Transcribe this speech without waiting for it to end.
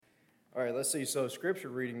All right, let's see. So, scripture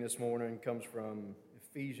reading this morning comes from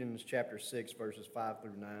Ephesians chapter 6, verses 5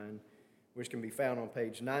 through 9, which can be found on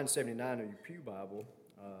page 979 of your Pew Bible.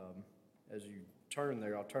 As you turn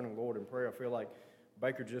there, I'll turn to the Lord in prayer. I feel like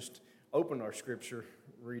Baker just opened our scripture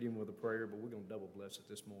reading with a prayer, but we're going to double bless it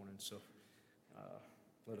this morning. So,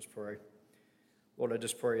 let us pray. Lord, I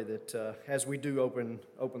just pray that as we do open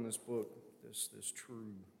this book, this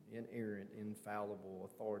true, inerrant,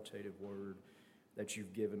 infallible, authoritative word that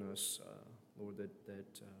you've given us, Lord, that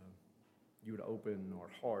you would open our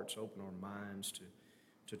hearts, open our minds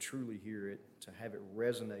to truly hear it, to have it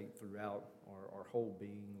resonate throughout our whole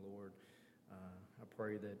being, Lord. I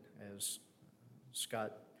pray that as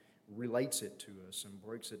Scott relates it to us and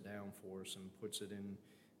breaks it down for us and puts it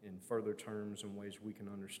in further terms and ways we can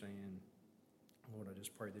understand, Lord, I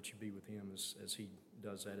just pray that you be with him as he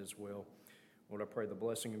does that as well. Lord, I pray the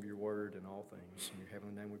blessing of your word in all things. In your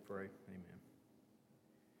heavenly name we pray. Amen.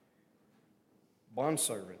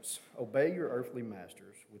 Bondservants, obey your earthly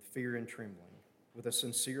masters with fear and trembling, with a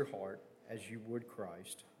sincere heart, as you would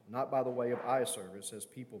Christ, not by the way of eye service as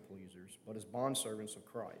people pleasers, but as bondservants of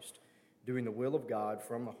Christ, doing the will of God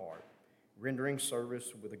from the heart, rendering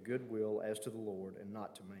service with a good will as to the Lord and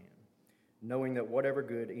not to man, knowing that whatever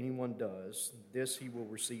good anyone does, this he will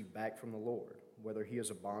receive back from the Lord, whether he is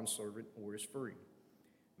a bondservant or is free.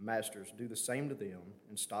 Masters, do the same to them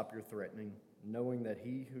and stop your threatening, knowing that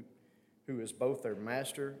he who is both their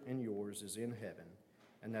master and yours is in heaven,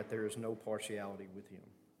 and that there is no partiality with him.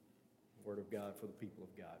 Word of God for the people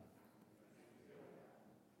of God.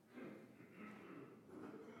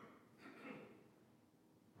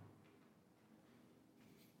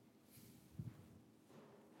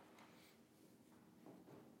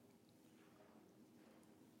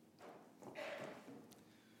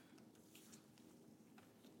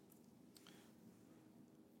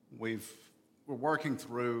 We're working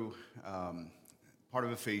through part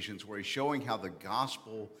of Ephesians where he's showing how the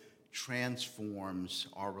gospel transforms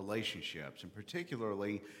our relationships, and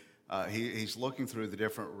particularly he's looking through the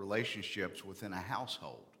different relationships within a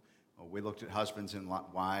household. We looked at husbands and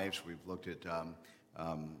wives. We've looked at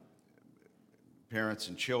parents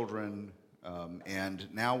and children, and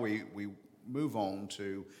now we move on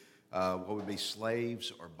to what would be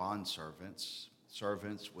slaves or bondservants,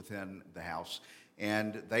 servants within the house.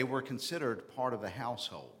 And they were considered part of the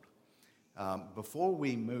household. Before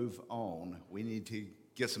we move on, we need to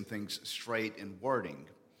get some things straight in wording.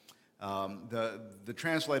 The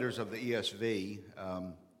translators of the ESV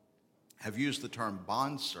have used the term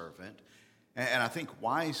bondservant, and I think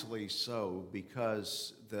wisely so,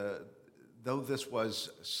 because though this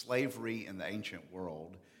was slavery in the ancient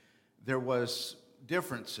world, there was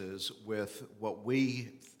differences with what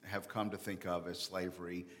we have come to think of as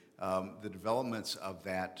slavery. The developments of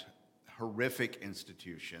that horrific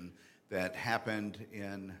institution that happened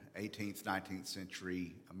in 18th, 19th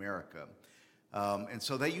century America. And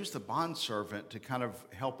so they used the bondservant to kind of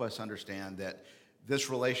help us understand that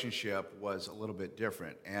this relationship was a little bit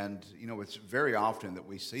different. And, you know, it's very often that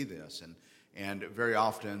we see this, and very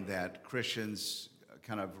often that Christians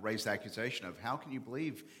kind of raise the accusation of, how can you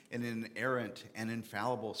believe in an inerrant and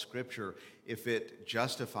infallible scripture if it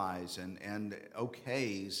justifies and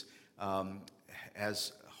okays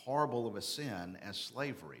as horrible of a sin as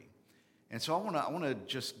slavery? And so I want to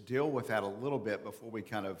just deal with that a little bit before we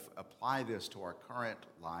kind of apply this to our current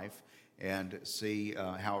life and see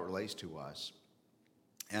how it relates to us.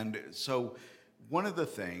 And so one of the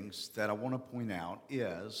things that I want to point out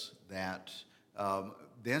is that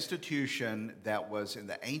the institution that was in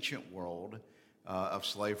the ancient world of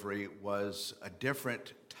slavery was a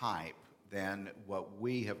different type than what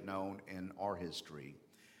we have known in our history.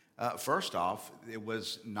 First off, it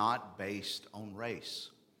was not based on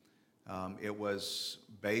race. It was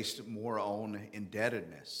based more on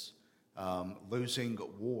indebtedness, losing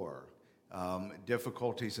war,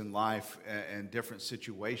 difficulties in life, and different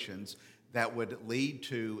situations that would lead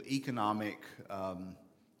to economic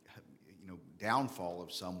downfall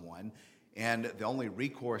of someone. And the only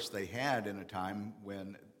recourse they had in a time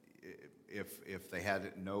when if they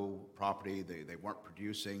had no property, they weren't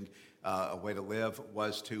producing a way to live,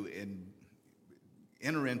 was to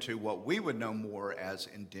enter into what we would know more as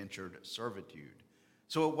indentured servitude.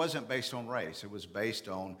 So it wasn't based on race. It was based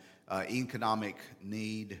on economic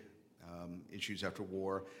need, issues after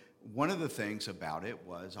war. One of the things about it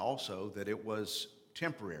was also that it was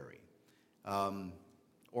temporary,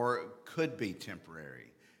 or could be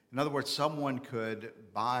temporary. In other words, someone could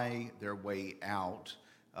buy their way out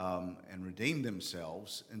and redeem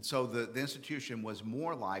themselves. And so the institution was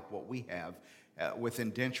more like what we have with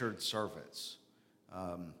indentured servants.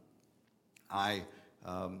 I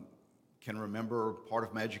can remember part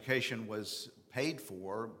of my education was paid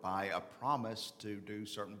for by a promise to do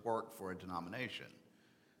certain work for a denomination.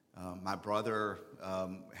 My brother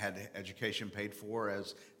had education paid for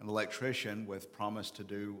as an electrician with promise to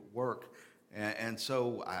do work. And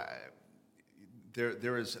so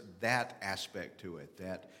there is that aspect to it,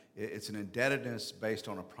 that it's an indebtedness based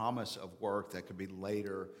on a promise of work that could be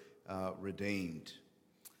later redeemed.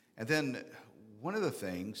 And then one of the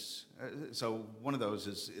things, so one of those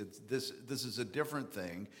is this is a different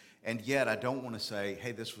thing, and yet I don't want to say,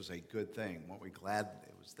 hey, this was a good thing. Weren't we glad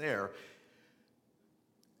it was there?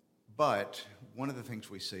 But one of the things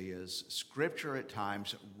we see is Scripture at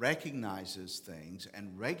times recognizes things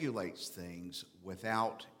and regulates things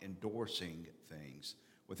without endorsing things,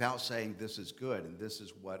 without saying this is good and this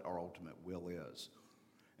is what our ultimate will is.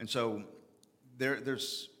 And so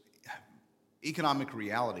there's economic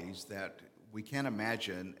realities that we can't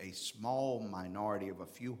imagine a small minority of a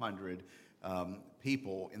few hundred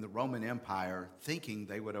people in the Roman Empire thinking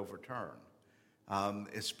they would overturn.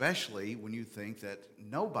 Especially when you think that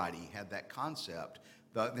nobody had that concept.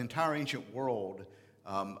 The entire ancient world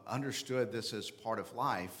understood this as part of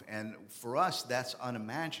life, and for us, that's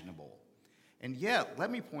unimaginable. And yet,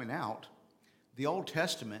 let me point out, the Old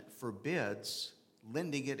Testament forbids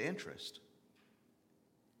lending at interest.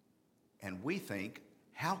 And we think,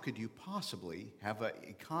 how could you possibly have an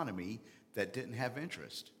economy that didn't have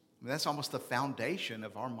interest? I mean, that's almost the foundation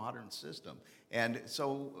of our modern system. And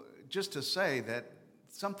so just to say that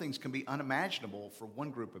some things can be unimaginable for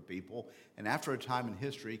one group of people, and after a time in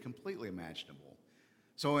history, completely imaginable.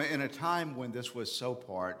 So in a time when this was so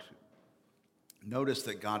part, notice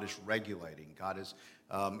that God is regulating. God is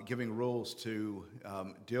giving rules to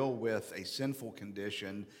deal with a sinful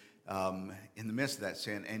condition in the midst of that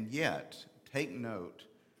sin. And yet, take note,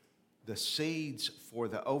 the seeds for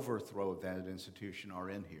the overthrow of that institution are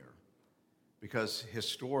in here. Because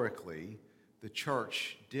historically, the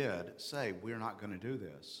church did say, we're not going to do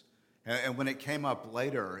this. And when it came up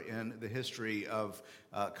later in the history of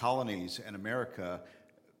colonies in America,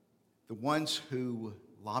 the ones who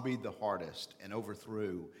lobbied the hardest and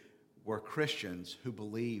overthrew were Christians who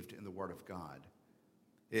believed in the Word of God.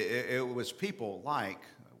 It was people like,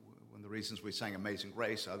 one of the reasons we sang Amazing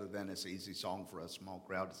Grace, other than it's an easy song for a small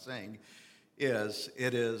crowd to sing, is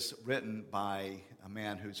it is written by a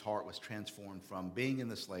man whose heart was transformed from being in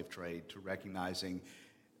the slave trade to recognizing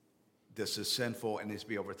this is sinful and needs to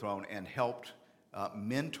be overthrown, and helped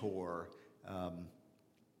mentor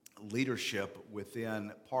leadership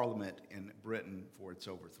within Parliament in Britain for its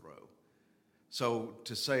overthrow. So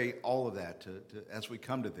to say all of that, as we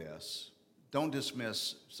come to this, don't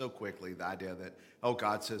dismiss so quickly the idea that, oh,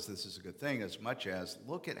 God says this is a good thing, as much as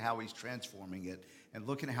look at how he's transforming it and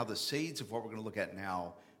look at how the seeds of what we're going to look at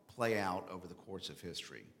now play out over the course of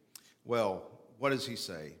history. Well, what does he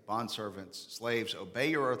say? Bondservants, slaves, obey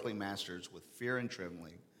your earthly masters with fear and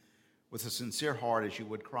trembling, with a sincere heart as you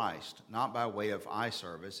would Christ, not by way of eye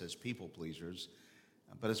service as people pleasers,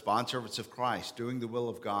 but as bondservants of Christ, doing the will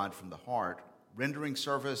of God from the heart, rendering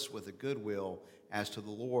service with a good will as to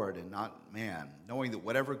the Lord and not man, knowing that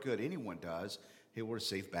whatever good anyone does, he will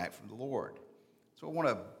receive back from the Lord. So I want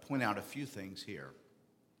to point out a few things here.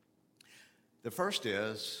 The first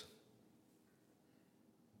is,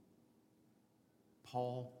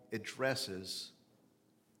 Paul addresses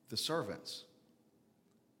the servants.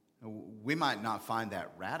 We might not find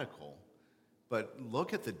that radical, but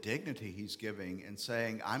look at the dignity he's giving and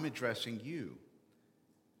saying, I'm addressing you.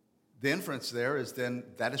 The inference there is then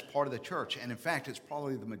that is part of the church. And in fact, it's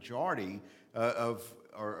probably the majority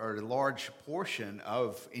or a large portion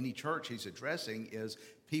of any church he's addressing is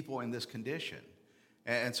people in this condition.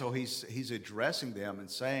 And so he's addressing them and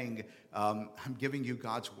saying, I'm giving you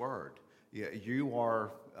God's word. You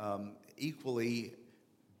are equally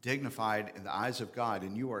dignified in the eyes of God,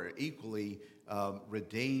 and you are equally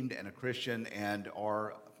redeemed and a Christian and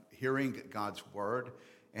are hearing God's word.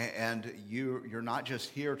 And you're not just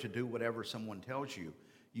here to do whatever someone tells you.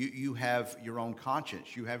 You have your own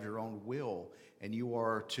conscience. You have your own will. And you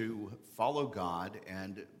are to follow God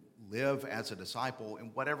and live as a disciple in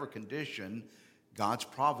whatever condition God's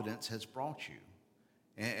providence has brought you.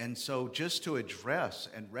 And so just to address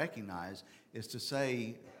and recognize is to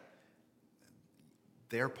say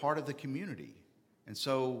they're part of the community. And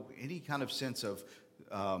so any kind of sense of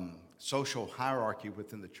social hierarchy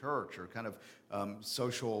within the church or kind of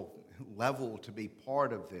social level to be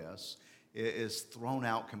part of this is thrown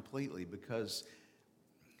out completely, because,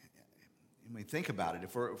 I mean, think about it.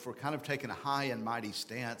 If we're kind of taking a high and mighty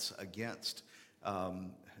stance against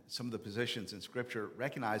some of the positions in Scripture,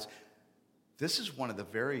 recognize this is one of the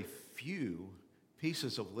very few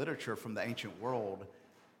pieces of literature from the ancient world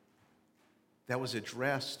that was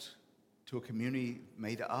addressed to a community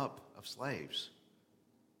made up of slaves.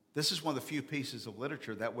 This is one of the few pieces of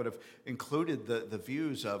literature that would have included the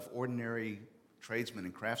views of ordinary tradesmen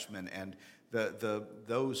and craftsmen and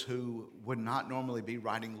those who would not normally be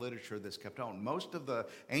writing literature that's kept on. Most of the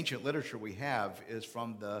ancient literature we have is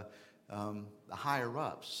from the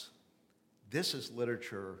higher-ups. This is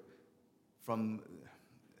literature from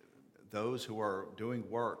those who are doing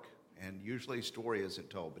work, and usually a story isn't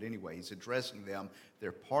told. But anyway, he's addressing them.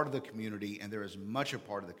 They're part of the community, and they're as much a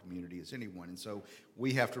part of the community as anyone. And so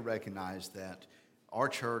we have to recognize that our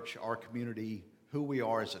church, our community, who we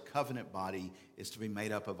are as a covenant body is to be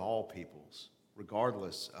made up of all peoples,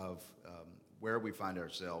 regardless of where we find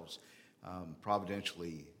ourselves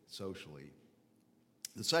providentially, socially.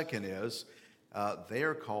 The second is they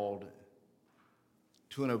are called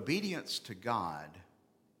to an obedience to God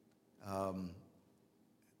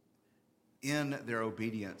in their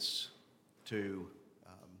obedience to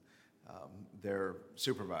their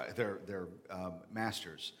supervisor, their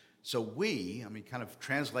masters. So kind of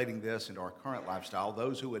translating this into our current lifestyle,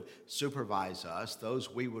 those who would supervise us,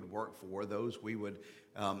 those we would work for, those we would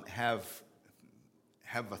have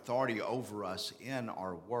authority over us in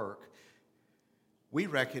our work, we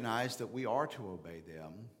recognize that we are to obey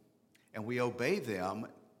them, and we obey them,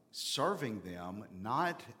 serving them,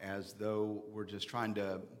 not as though we're just trying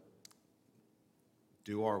to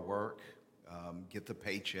do our work, get the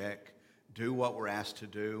paycheck, do what we're asked to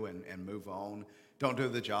do, and move on. Don't do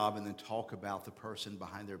the job and then talk about the person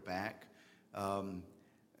behind their back.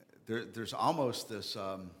 There's almost this,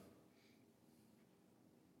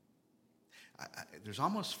 there's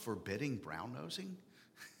almost forbidding brown-nosing.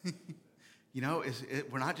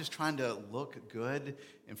 We're not just trying to look good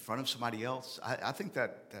in front of somebody else. I think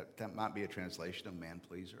that might be a translation of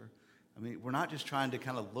man-pleaser. I mean, we're not just trying to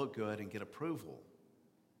kind of look good and get approval.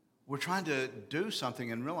 We're trying to do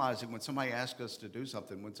something and realizing when somebody asks us to do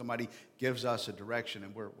something, when somebody gives us a direction,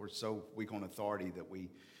 and we're so weak on authority that we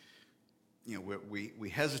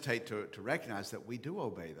hesitate to recognize that we do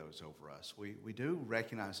obey those over us. We do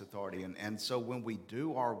recognize authority. And so when we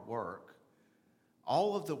do our work,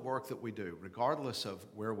 all of the work that we do, regardless of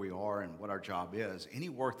where we are and what our job is, any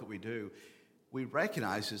work that we do, we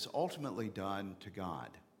recognize is ultimately done to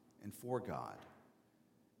God and for God.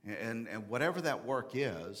 And whatever that work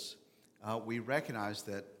is, we recognize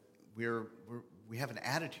that we have an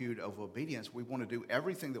attitude of obedience. We want to do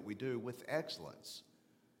everything that we do with excellence.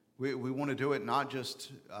 We want to do it not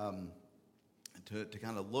just to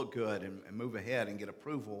kind of look good and move ahead and get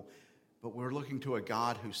approval, but we're looking to a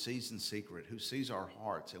God who sees in secret, who sees our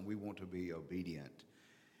hearts, and we want to be obedient.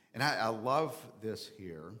 And I love this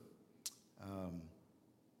here,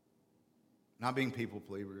 not being people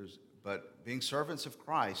pleasers, but being servants of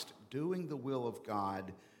Christ, doing the will of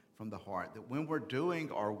God from the heart. That when we're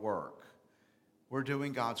doing our work, we're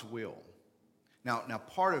doing God's will. Now,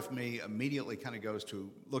 part of me immediately kind of goes to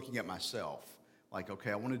looking at myself. Like,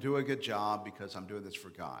 okay, I want to do a good job because I'm doing this for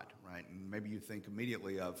God, right? And maybe you think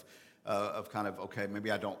immediately of kind of, okay, maybe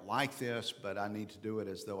I don't like this, but I need to do it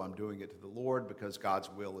as though I'm doing it to the Lord because God's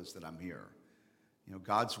will is that I'm here.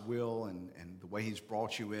 God's will and the way He's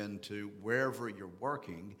brought you into wherever you're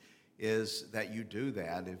working is that you do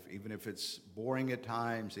that, even if it's boring at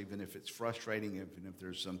times, even if it's frustrating, even if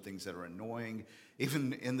there's some things that are annoying,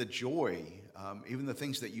 even in the joy, even the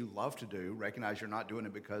things that you love to do, recognize you're not doing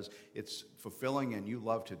it because it's fulfilling and you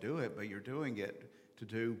love to do it, but you're doing it to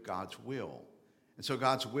do God's will. And so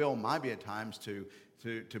God's will might be at times to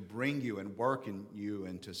bring you and work in you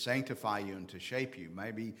and to sanctify you and to shape you.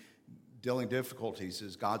 Maybe dealing difficulties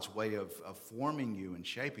is God's way of forming you and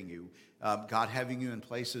shaping you. God having you in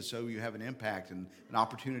places so you have an impact and an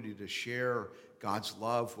opportunity to share God's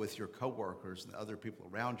love with your coworkers and other people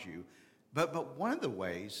around you. But one of the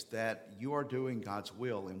ways that you are doing God's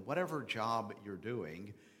will in whatever job you're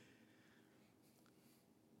doing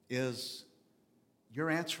is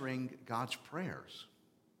you're answering God's prayers.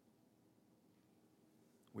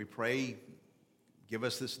 We pray, give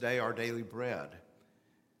us this day our daily bread.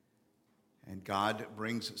 And God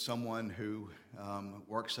brings someone who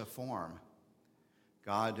works a farm.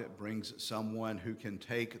 God brings someone who can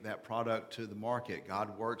take that product to the market.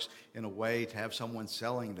 God works in a way to have someone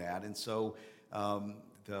selling that. And so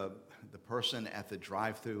the person at the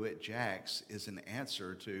drive-thru at Jack's is an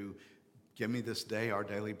answer to, give me this day our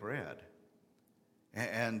daily bread.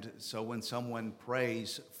 And so when someone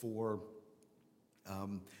prays for,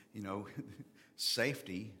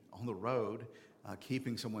 safety on the road,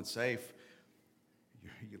 keeping someone safe,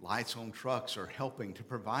 your lights on trucks are helping to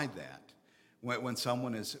provide that. When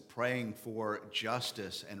someone is praying for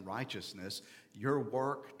justice and righteousness, your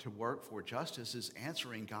work to work for justice is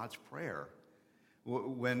answering God's prayer.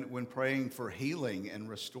 When praying for healing and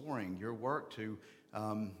restoring, your work to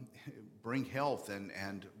bring health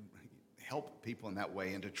and help people in that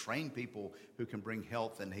way, and to train people who can bring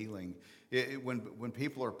health and healing. When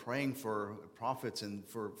people are praying for prophets and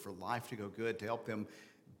for life to go good, to help them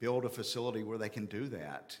build a facility where they can do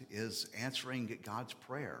that, is answering God's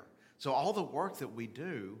prayer. So all the work that we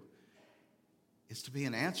do is to be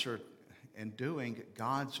an answer and doing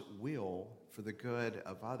God's will for the good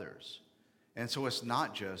of others. And so it's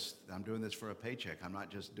not just, I'm doing this for a paycheck. I'm not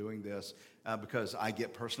just doing this because I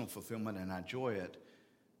get personal fulfillment and I enjoy it,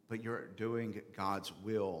 but you're doing God's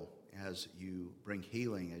will as you bring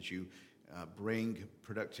healing, as you bring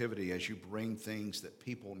productivity, as you bring things that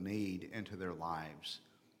people need into their lives.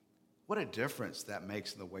 What a difference that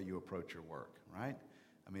makes in the way you approach your work, right?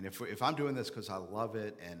 I mean, if I'm doing this because I love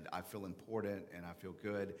it and I feel important and I feel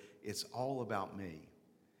good, it's all about me.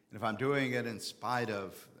 And if I'm doing it in spite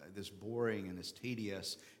of this boring and this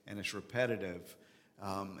tedious and it's repetitive,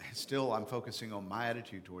 still I'm focusing on my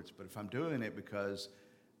attitude towards it. But if I'm doing it because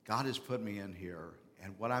God has put me in here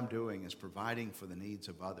and what I'm doing is providing for the needs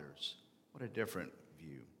of others, what a different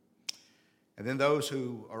view. And then those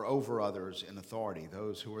who are over others in authority,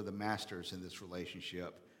 those who are the masters in this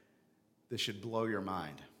relationship, this should blow your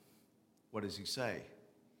mind. What does he say?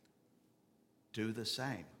 Do the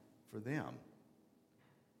same for them.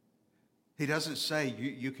 He doesn't say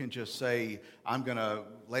you can just say, I'm going to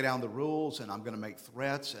lay down the rules and I'm going to make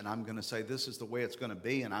threats and I'm going to say this is the way it's going to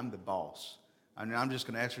be and I'm the boss. I mean, I'm just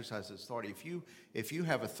going to exercise this authority. If you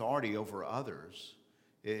have authority over others,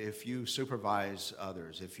 if you supervise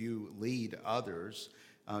others, if you lead others,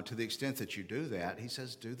 to the extent that you do that, he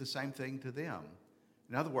says do the same thing to them.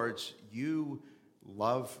 In other words, you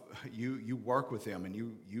work with them and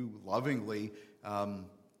you lovingly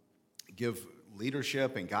give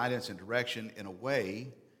leadership and guidance and direction in a way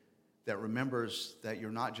that remembers that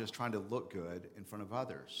you're not just trying to look good in front of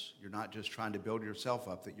others. You're not just trying to build yourself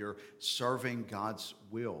up, that you're serving God's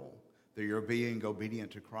will, that you're being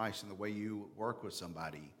obedient to Christ in the way you work with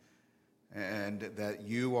somebody, and that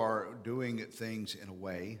you are doing things in a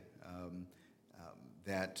way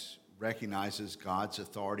that recognizes God's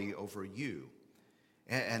authority over you.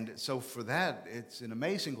 And so for that, it's an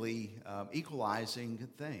amazingly equalizing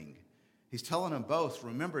thing. He's telling them both,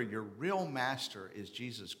 remember, your real master is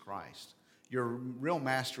Jesus Christ. Your real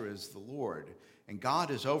master is the Lord. And God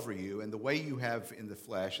is over you. And the way you have in the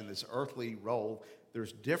flesh, in this earthly role,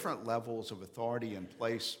 there's different levels of authority in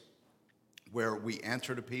place where we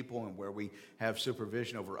answer to people and where we have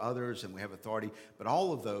supervision over others and we have authority. But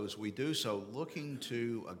all of those, we do so looking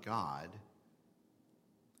to a God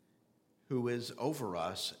who is over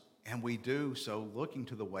us, and we do so looking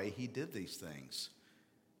to the way he did these things.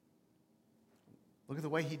 Look at the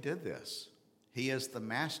way he did this. He is the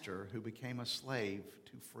master who became a slave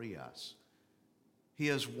to free us. He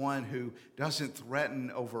is one who doesn't threaten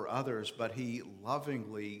over others, but he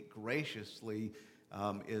lovingly, graciously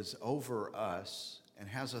is over us and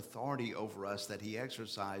has authority over us that he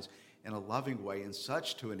exercises in a loving way, in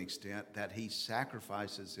such to an extent that he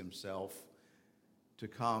sacrifices himself to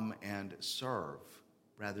come and serve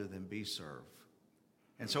rather than be served.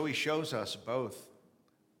 And so he shows us both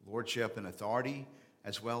lordship and authority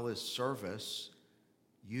as well as service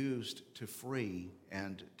used to free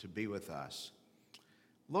and to be with us.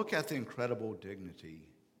 Look at the incredible dignity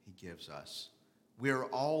he gives us. We're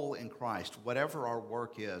all in Christ. Whatever our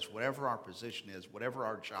work is, whatever our position is, whatever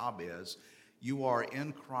our job is, you are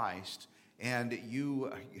in Christ, and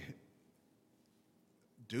you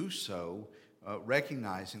do so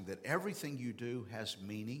recognizing that everything you do has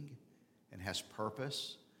meaning and has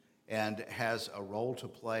purpose and has a role to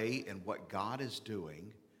play in what God is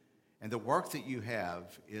doing. And the work that you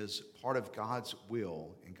have is part of God's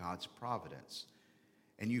will and God's providence.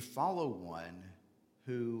 And you follow one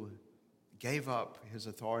who gave up his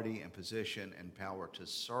authority and position and power to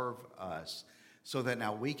serve us so that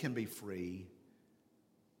now we can be free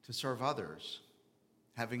to serve others,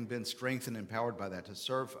 having been strengthened and empowered by that, to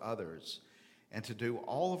serve others and to do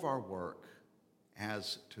all of our work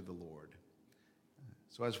as to the Lord.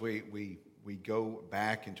 So as we go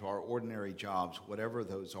back into our ordinary jobs, whatever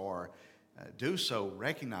those are, do so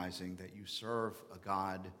recognizing that you serve a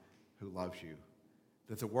God who loves you,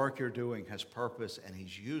 that the work you're doing has purpose and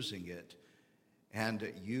he's using it,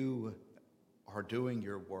 and you are doing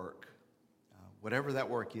your work, whatever that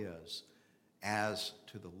work is, as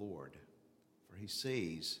to the Lord. For he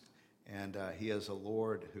sees, and he is a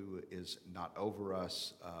Lord who is not over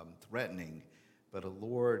us threatening, but a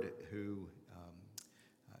Lord who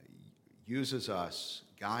uses us,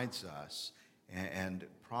 guides us, and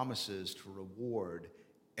promises to reward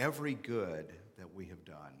every good that we have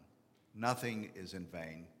done. Nothing is in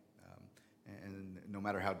vain. And no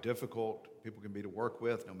matter how difficult people can be to work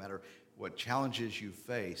with, no matter what challenges you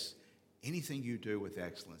face, anything you do with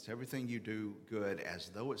excellence, everything you do good as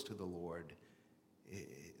though it's to the Lord,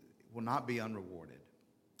 it will not be unrewarded.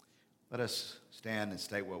 Let us stand and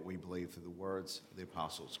state what we believe through the words of the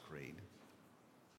Apostles' Creed.